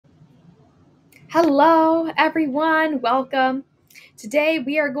Hello, everyone. Welcome. Today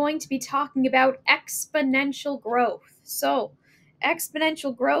we are going to be talking about exponential growth. So,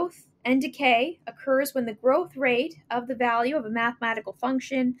 exponential growth and decay occurs when the growth rate of the value of a mathematical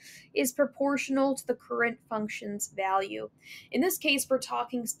function is proportional to the current function's value. In this case, we're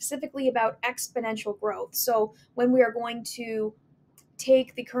talking specifically about exponential growth. So, when we are going to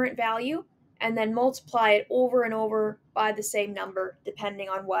take the current value and then multiply it over and over by the same number depending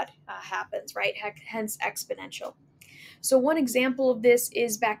on what happens, right? Hence exponential. So one example of this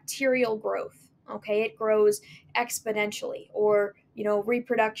is bacterial growth. Okay, it grows exponentially, or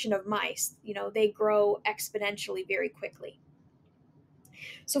reproduction of mice. They grow exponentially very quickly.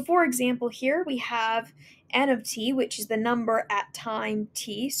 So for example, here we have n of t, which is the number at time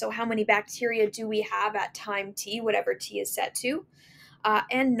t. So how many bacteria do we have at time t, whatever t is set to?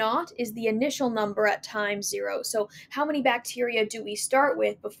 N naught is the initial number at time 0. So how many bacteria do we start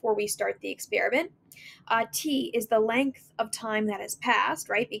with before we start the experiment? T is the length of time that has passed,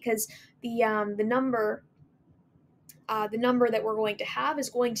 right? Because the number that we're going to have is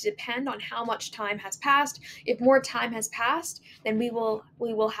going to depend on how much time has passed. If more time has passed, then we will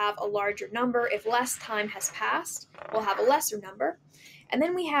have a larger number. If less time has passed, we'll have a lesser number. And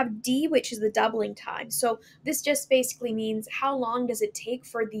then we have D, which is the doubling time. So this just basically means how long does it take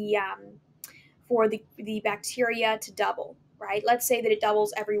for the bacteria to double, right? Let's say that it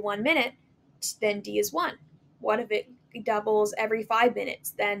doubles every 1 minute, then D is 1. What if it doubles every 5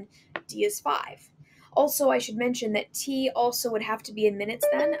 minutes? Then D is 5. Also, I should mention that T also would have to be in minutes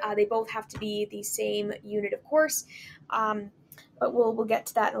then. They both have to be the same unit, of course, but we'll get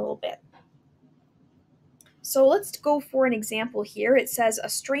to that in a little bit. So let's go for an example here. It says a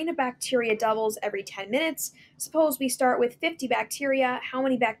strain of bacteria doubles every 10 minutes. Suppose we start with 50 bacteria. How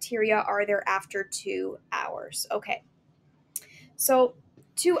many bacteria are there after 2 hours? Okay, so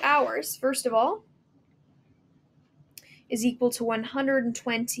 2 hours, first of all, is equal to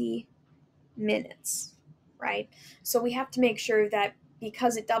 120 minutes, right? So we have to make sure that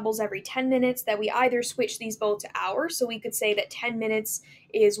because it doubles every 10 minutes that we either switch these both to hours, so we could say that 10 minutes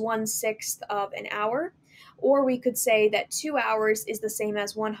is 1/6 of an hour, or we could say that 2 hours is the same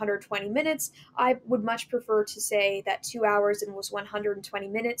as 120 minutes. I would much prefer to say that 2 hours and was 120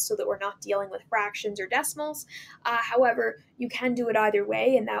 minutes so that we're not dealing with fractions or decimals. However, you can do it either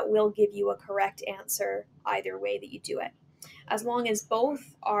way, and that will give you a correct answer either way that you do it. As long as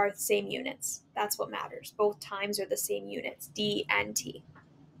both are the same units. That's what matters. Both times are the same units, D and T.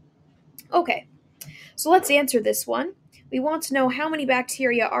 Okay, so let's answer this one. We want to know how many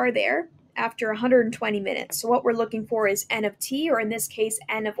bacteria are there after 120 minutes. So what we're looking for is N of T, or in this case,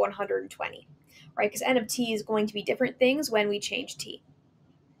 N of 120, right? Because N of T is going to be different things when we change T.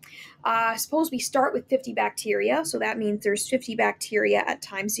 Suppose we start with 50 bacteria, so that means there's 50 bacteria at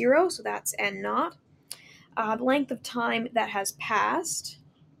time 0, so that's N naught. The length of time that has passed,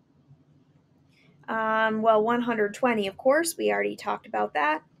 120, of course, we already talked about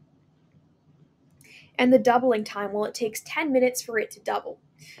that. And the doubling time, well, it takes 10 minutes for it to double.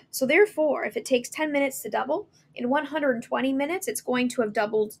 So therefore, if it takes 10 minutes to double, in 120 minutes, it's going to have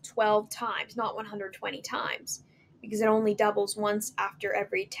doubled 12 times, not 120 times, because it only doubles once after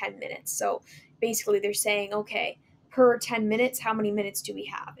every 10 minutes. So basically they're saying, okay, per 10 minutes, how many minutes do we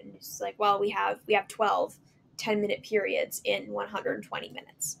have? And it's like, well, we have 12 10-minute periods in 120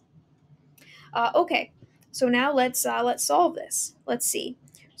 minutes. Okay, so now let's solve this. Let's see.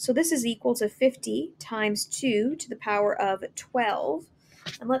 So this is equal to 50 times 2 to the power of 12.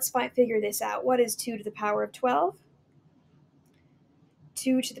 And let's figure this out. What is 2 to the power of 12?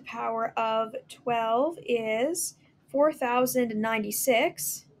 2 to the power of 12 is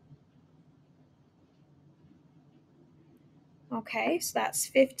 4,096. Okay, so that's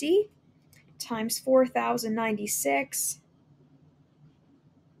 50 times 4,096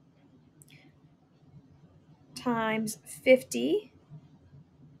 times 50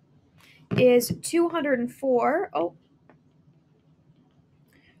 is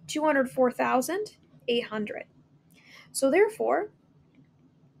 204,800. So therefore,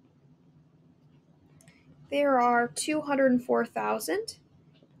 there are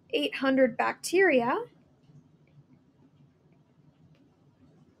 204,800 bacteria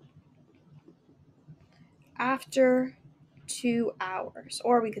after 2 hours,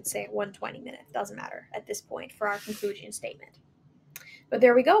 or we could say 120 minutes. Doesn't matter at this point for our conclusion statement. But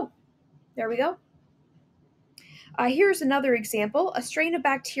there we go. There we go. Here's another example. A strain of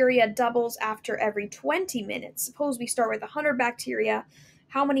bacteria doubles after every 20 minutes. Suppose we start with 100 bacteria.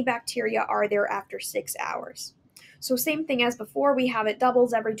 How many bacteria are there after 6 hours? So same thing as before, we have it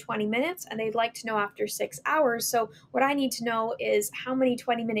doubles every 20 minutes, and they'd like to know after 6 hours. So what I need to know is how many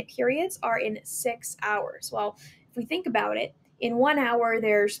 20-minute periods are in 6 hours. Well, if we think about it, in 1 hour,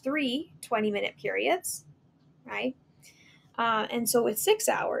 there's 3 20-minute periods, right? And so with 6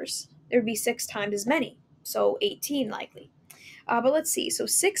 hours, there'd be 6 times as many, so 18 likely. But let's see, so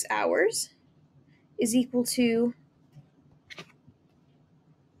 6 hours is equal to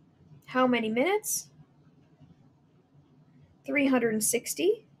how many minutes?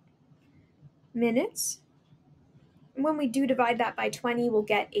 360 minutes. And when we do divide that by 20, we'll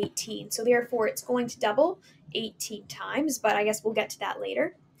get 18. So therefore, it's going to double 18 times, but I guess we'll get to that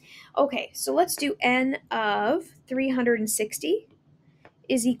later. Okay, so let's do n of 360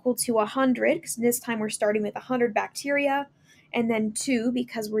 is equal to 100, because this time we're starting with 100 bacteria, and then 2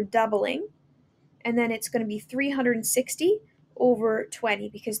 because we're doubling, and then it's going to be 360 over 20,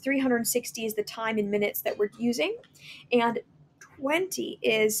 because 360 is the time in minutes that we're using, and 20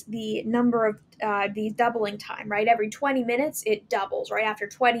 is the number of the doubling time, right? Every 20 minutes, it doubles, right? After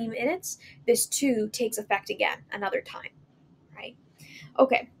 20 minutes, this 2 takes effect again, another time, right?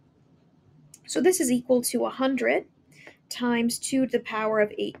 Okay, so this is equal to 100 times 2 to the power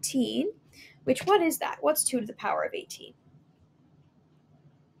of 18, which, what is that? What's 2 to the power of 18?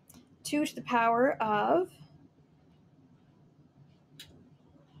 2 to the power of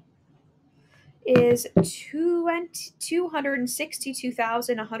is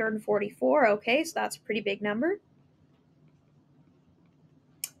 262,144. Okay, so that's a pretty big number.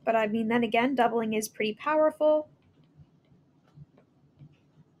 But I mean, then again, doubling is pretty powerful.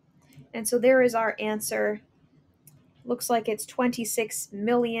 And so there is our answer. Looks like it's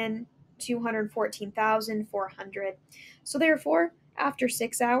 26,214,400. So therefore, after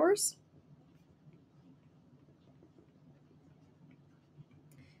 6 hours,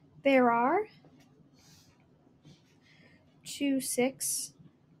 there are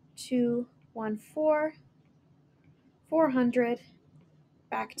 400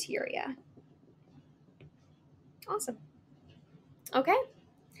 bacteria. Awesome. Okay.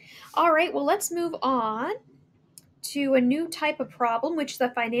 All right, well, let's move on to a new type of problem, which is the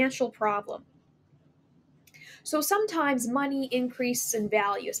financial problem. So sometimes money increases in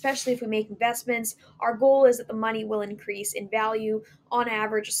value, especially if we make investments. Our goal is that the money will increase in value on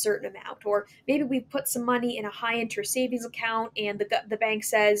average a certain amount. Or maybe we put some money in a high interest savings account and the bank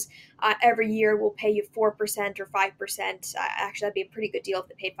says every year we'll pay you 4% or 5%. Actually, that'd be a pretty good deal if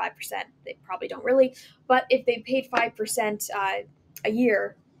they paid 5%. They probably don't really. But if they paid 5% a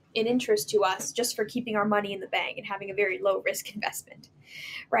year in interest to us just for keeping our money in the bank and having a very low risk investment,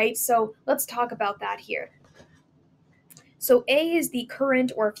 right? So let's talk about that here. So A is the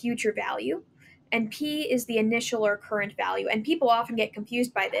current or future value, and P is the initial or current value. And people often get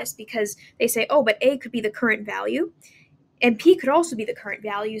confused by this because they say, oh, but A could be the current value, and P could also be the current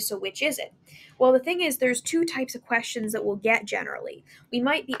value, so which is it? Well, the thing is, there's 2 types of questions that we'll get generally. We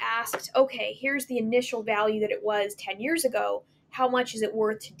might be asked, okay, here's the initial value that it was 10 years ago. How much is it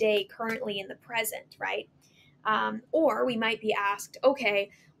worth today, currently in the present, right? Or we might be asked,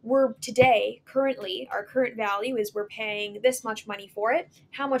 okay, we're today, currently, our current value is we're paying this much money for it.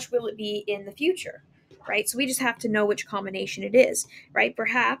 How much will it be in the future, right? So we just have to know which combination it is, right?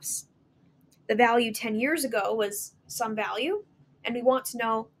 Perhaps the value 10 years ago was some value, and we want to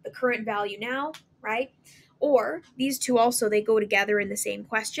know the current value now, right? Or these two also, they go together in the same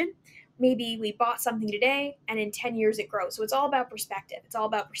question. Maybe we bought something today and in 10 years it grows. So it's all about perspective. It's all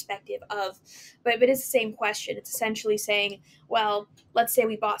about perspective of, but it's the same question. It's essentially saying, well, let's say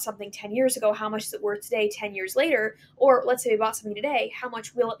we bought something 10 years ago. How much is it worth today, 10 years later? Or let's say we bought something today. How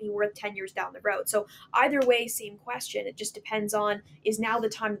much will it be worth 10 years down the road? So either way, same question. It just depends on, is now the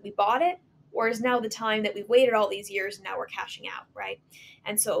time that we bought it? Or is now the time that we've waited all these years and now we're cashing out, right?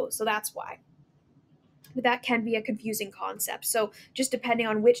 And so that's why. But that can be a confusing concept. So just depending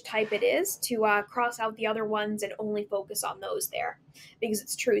on which type it is, to cross out the other ones and only focus on those there. Because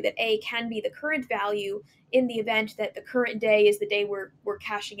it's true that A can be the current value in the event that the current day is the day we're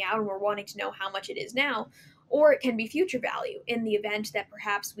cashing out and we're wanting to know how much it is now. Or it can be future value in the event that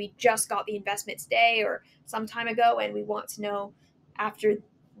perhaps we just got the investment today or some time ago and we want to know after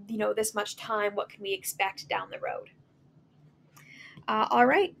this much time, what can we expect down the road? All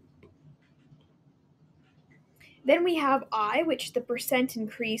right. Then we have I, which is the percent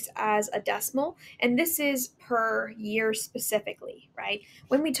increase as a decimal, and this is per year specifically, right?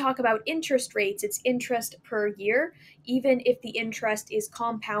 When we talk about interest rates, it's interest per year, even if the interest is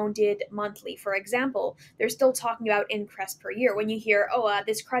compounded monthly. For example, they're still talking about interest per year. When you hear,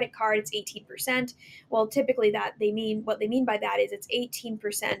 this credit card, it's 18%, well, typically what they mean by that is it's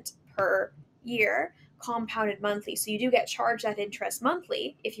 18% per year compounded monthly. So you do get charged that interest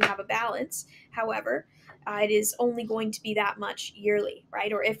monthly if you have a balance. However, it is only going to be that much yearly,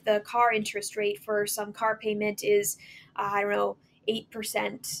 right? Or if the car interest rate for some car payment is, I don't know,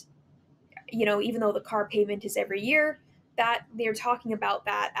 8%, even though the car payment is every year, that they're talking about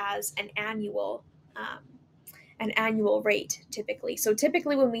that as an annual rate typically. So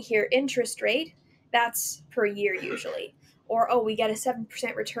typically when we hear interest rate, that's per year usually. Or, oh, we get a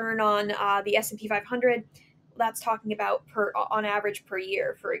 7% return on the S&P 500. That's talking about on average per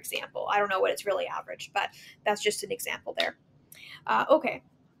year, for example. I don't know what it's really average, but that's just an example there. Okay.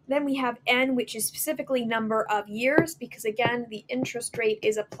 Then we have N, which is specifically number of years, because again, the interest rate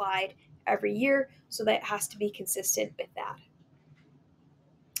is applied every year, so that has to be consistent with that.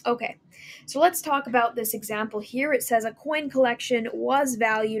 Okay, so let's talk about this example here. It says a coin collection was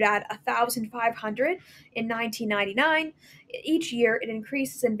valued at $1,500 in 1999. Each year, it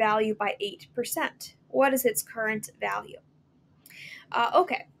increases in value by 8%. What is its current value?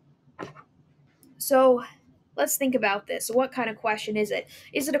 Okay, so let's think about this. What kind of question is it?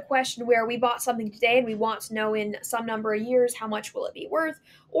 Is it a question where we bought something today and we want to know in some number of years how much will it be worth?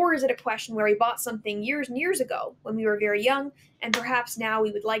 Or is it a question where we bought something years and years ago when we were very young and perhaps now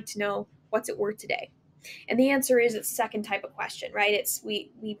we would like to know what's it worth today? And the answer is it's the second type of question, right? It's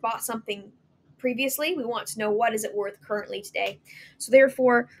we bought something previously, we want to know what is it worth currently today. So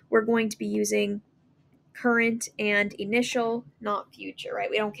therefore, we're going to be using current and initial, not future, right?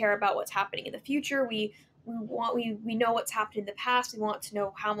 We don't care about what's happening in the future. We know what's happened in the past. We want to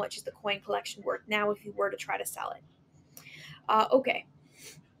know how much is the coin collection worth now if you were to try to sell it. Okay.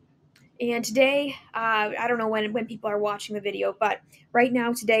 And today, I don't know when people are watching the video, but right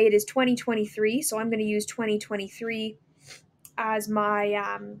now today it is 2023, so I'm going to use 2023 as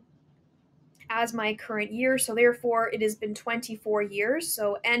my current year. So therefore, it has been 24 years.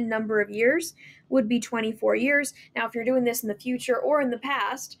 So n number of years would be 24 years. Now, if you're doing this in the future or in the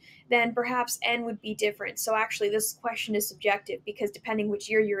past, then perhaps n would be different. So actually, this question is subjective because depending which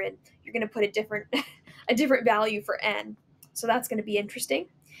year you're in, you're going to put a different a different value for n. So that's going to be interesting.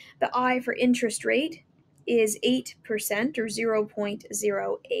 The I for interest rate is 8% or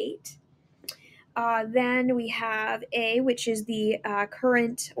 0.08. Then we have A, which is the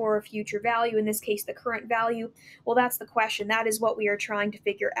current or future value. In this case, the current value. Well, that's the question. That is what we are trying to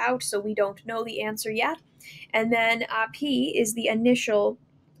figure out, so we don't know the answer yet. And then P is the initial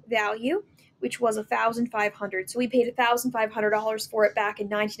value, which was $1,500. So we paid $1,500 for it back in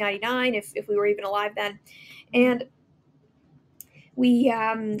 1999, if we were even alive then. And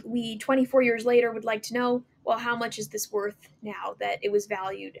we 24 years later would like to know, well, how much is this worth now that it was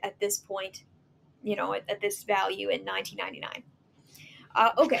valued at this point, at this value in 1999.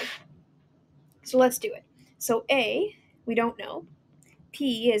 Okay, so let's do it. So A, we don't know.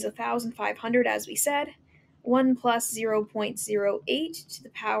 P is 1,500, as we said. 1 plus 0.08 to the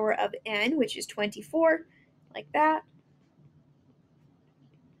power of n, which is 24, like that.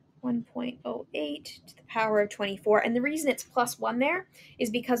 1.08 to the power of 24. And the reason it's plus 1 there is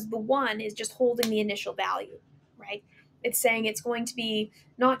because the 1 is just holding the initial value, right? It's saying it's going to be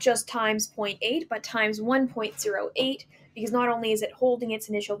not just times 0.8, but times 1.08, because not only is it holding its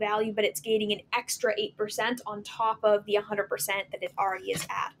initial value, but it's gaining an extra 8% on top of the 100% that it already is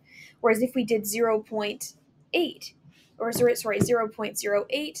at. Whereas if we did 0.8, or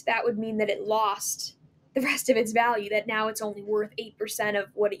 0.08, that would mean that it lost the rest of its value, that now it's only worth 8% of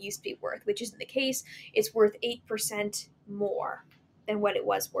what it used to be worth, which isn't the case. It's worth 8% more than what it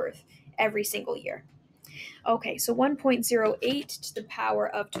was worth every single year. Okay, so 1.08 to the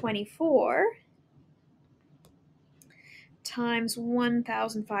power of 24 times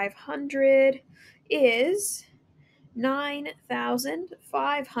 1,500 is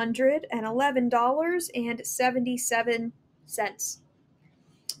 $9,511.77.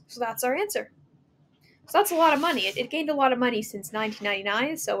 So that's our answer. So that's a lot of money. It gained a lot of money since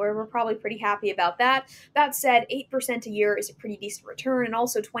 1999, so we're probably pretty happy about that. That said, 8% a year is a pretty decent return, and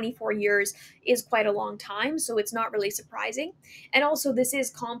also 24 years is quite a long time, so it's not really surprising. And also, this is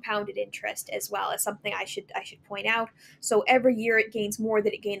compounded interest as well, as something I should point out. So every year it gains more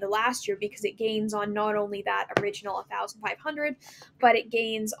than it gained the last year, because it gains on not only that original 1,500, but it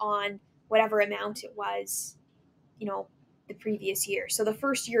gains on whatever amount it was, the previous year. So the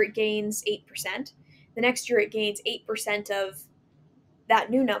first year it gains 8%. The next year it gains 8% of that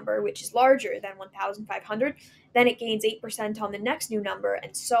new number, which is larger than 1,500. Then it gains 8% on the next new number,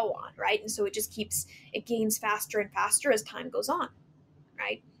 and so on, right? And so it gains faster and faster as time goes on,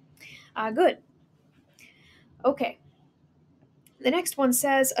 right? Good. Okay. The next one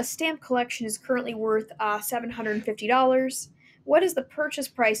says a stamp collection is currently worth $750. What is the purchase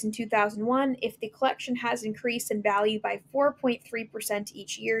price in 2001 if the collection has increased in value by 4.3%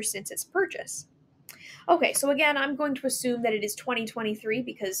 each year since its purchase? Okay, so again, I'm going to assume that it is 2023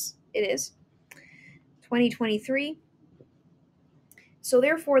 because it is 2023. So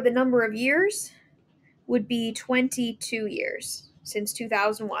therefore, the number of years would be 22 years since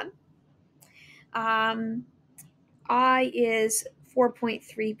 2001. I is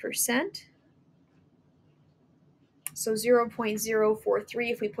 4.3%. So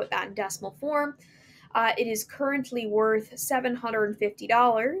 0.043 if we put that in decimal form. It is currently worth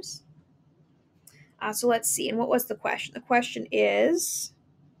 $750. So let's see. And what was the question? The question is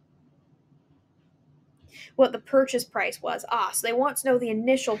what the purchase price was. So they want to know the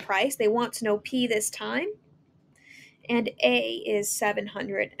initial price. They want to know P this time. And A is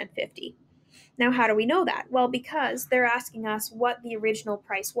 750. Now, how do we know that? Well, because they're asking us what the original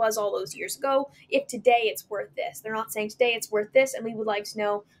price was all those years ago. If today it's worth this, they're not saying today it's worth this, and we would like to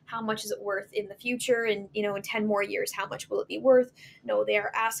know how much is it worth in the future, and in 10 more years, how much will it be worth? No, they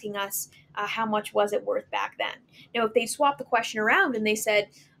are asking us how much was it worth back then. Now, if they swap the question around and they said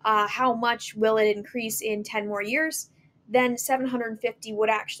how much will it increase in 10 more years, then 750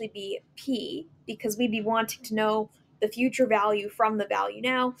 would actually be P, because we'd be wanting to know the future value from the value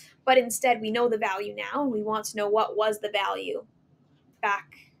now, but instead we know the value now and we want to know what was the value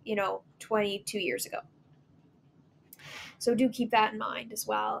back 22 years ago. So do keep that in mind as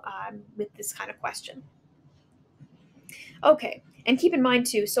well with this kind of question. Okay, and keep in mind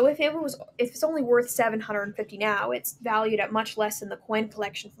too, so if it's only worth 750 now, it's valued at much less than the coin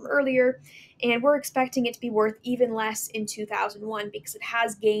collection from earlier, and we're expecting it to be worth even less in 2001 because it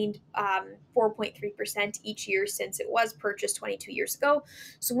has gained 4.3% each year since it was purchased 22 years ago.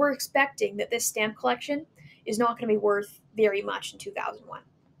 So we're expecting that this stamp collection is not going to be worth very much in 2001.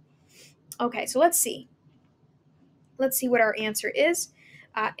 Okay, so let's see what our answer is.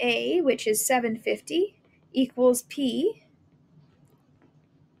 A, which is 750, equals P,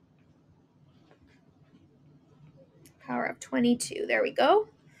 power of 22. There we go.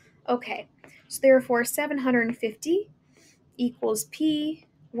 Okay, so therefore 750 equals P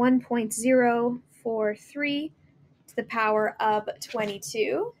 1.043 to the power of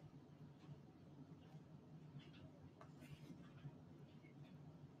 22.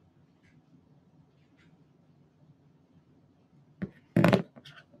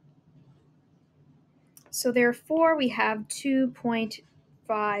 So therefore we have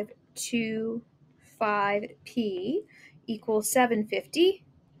 2.525P equals 750.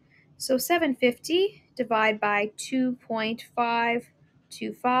 So 750 divided by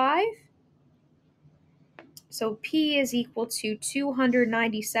 2.525. So P is equal to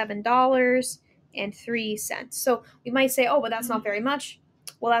 $297.03. So we might say, oh, but that's not very much.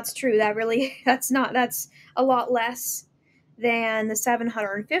 Well, that's true. That's a lot less than the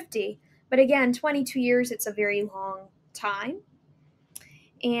 750. But again, 22 years, it's a very long time.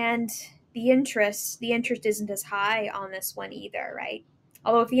 And the interest isn't as high on this one either, right?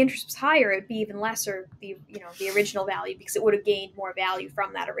 Although if the interest was higher, it'd be even lesser, the original value, because it would have gained more value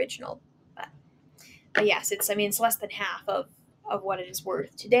from that original. But yes, it's less than half of what it is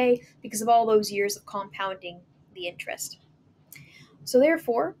worth today because of all those years of compounding the interest. So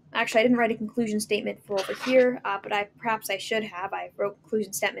therefore, actually I didn't write a conclusion statement for over here, but perhaps I should have. I wrote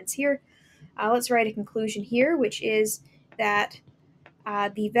conclusion statements here. Let's write a conclusion here, which is that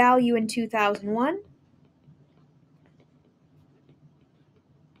the value in 2001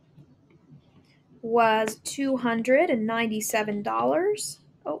 was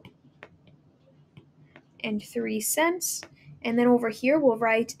 $297.03. And then over here we'll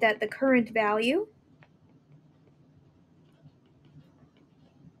write that the current value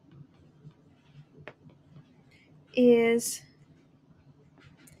is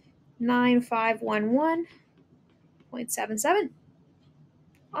 9511.77.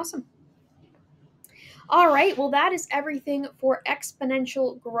 Awesome. All right, well, that is everything for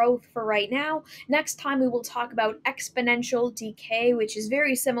exponential growth for right now. Next time we will talk about exponential decay, which is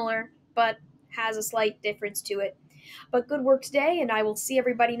very similar, but has a slight difference to it. But good work today, and I will see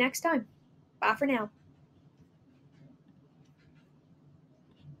everybody next time. Bye for now.